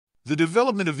The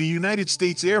development of the United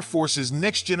States Air Force's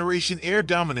Next Generation Air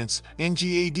Dominance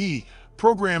 (NGAD)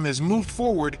 program has moved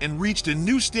forward and reached a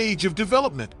new stage of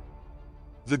development.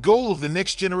 The goal of the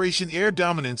Next Generation Air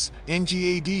Dominance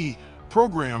 (NGAD)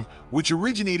 program, which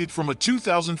originated from a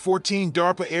 2014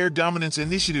 DARPA Air Dominance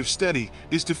Initiative study,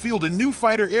 is to field a new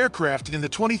fighter aircraft in the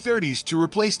 2030s to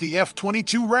replace the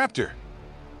F-22 Raptor.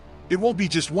 It won't be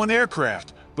just one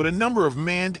aircraft, but a number of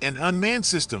manned and unmanned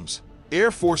systems. Air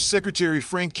Force Secretary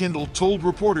Frank Kendall told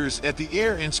reporters at the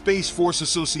Air and Space Force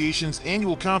Association's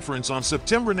annual conference on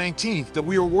September 19th that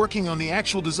we are working on the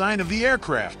actual design of the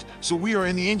aircraft, so we are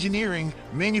in the engineering,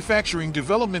 manufacturing,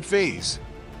 development phase.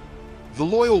 The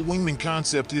Loyal Wingman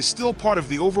concept is still part of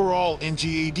the overall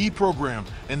NGAD program,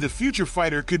 and the future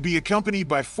fighter could be accompanied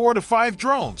by 4 to 5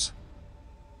 drones.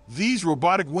 These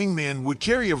robotic wingmen would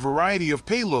carry a variety of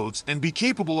payloads and be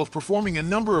capable of performing a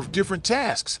number of different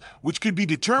tasks, which could be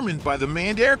determined by the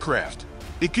manned aircraft.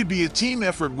 It could be a team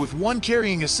effort with one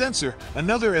carrying a sensor,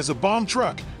 another as a bomb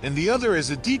truck, and the other as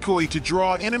a decoy to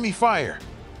draw enemy fire.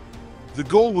 The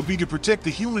goal would be to protect the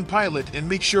human pilot and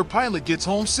make sure pilot gets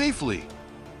home safely.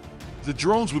 The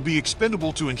drones would be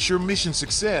expendable to ensure mission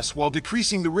success while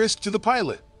decreasing the risk to the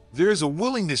pilot. There is a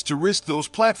willingness to risk those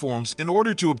platforms in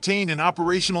order to obtain an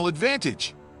operational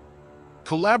advantage.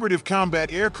 Collaborative combat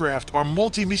aircraft are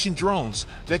multi-mission drones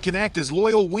that can act as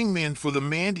loyal wingmen for the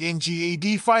manned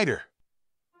NGAD fighter.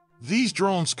 These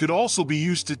drones could also be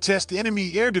used to test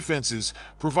enemy air defenses,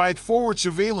 provide forward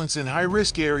surveillance in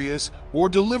high-risk areas, or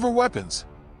deliver weapons.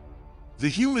 The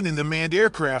human in the manned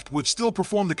aircraft would still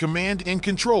perform the command and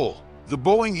control. The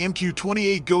Boeing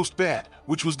MQ-28 Ghost Bat,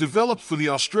 which was developed for the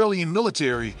Australian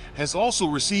military, has also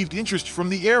received interest from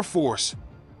the Air Force.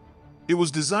 It was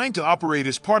designed to operate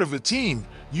as part of a team,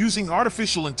 using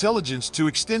artificial intelligence to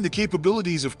extend the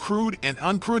capabilities of crewed and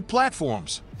uncrewed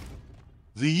platforms.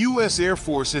 The U.S. Air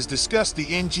Force has discussed the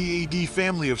NGAD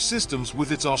family of systems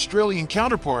with its Australian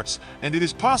counterparts, and it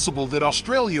is possible that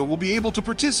Australia will be able to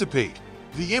participate.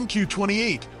 The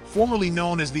MQ-28, formerly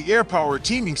known as the Air Power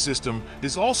Teaming System,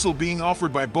 is also being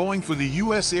offered by Boeing for the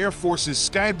U.S. Air Force's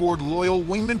Skyborg Loyal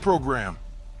Wingman program.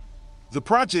 The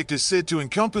project is said to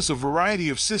encompass a variety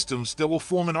of systems that will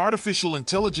form an artificial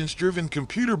intelligence-driven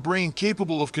computer brain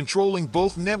capable of controlling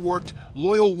both networked,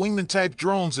 Loyal Wingman-type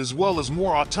drones as well as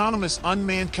more autonomous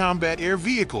unmanned combat air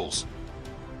vehicles.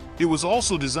 It was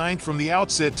also designed from the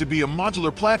outset to be a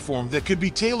modular platform that could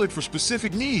be tailored for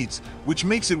specific needs, which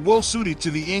makes it well suited to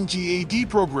the NGAD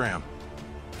program.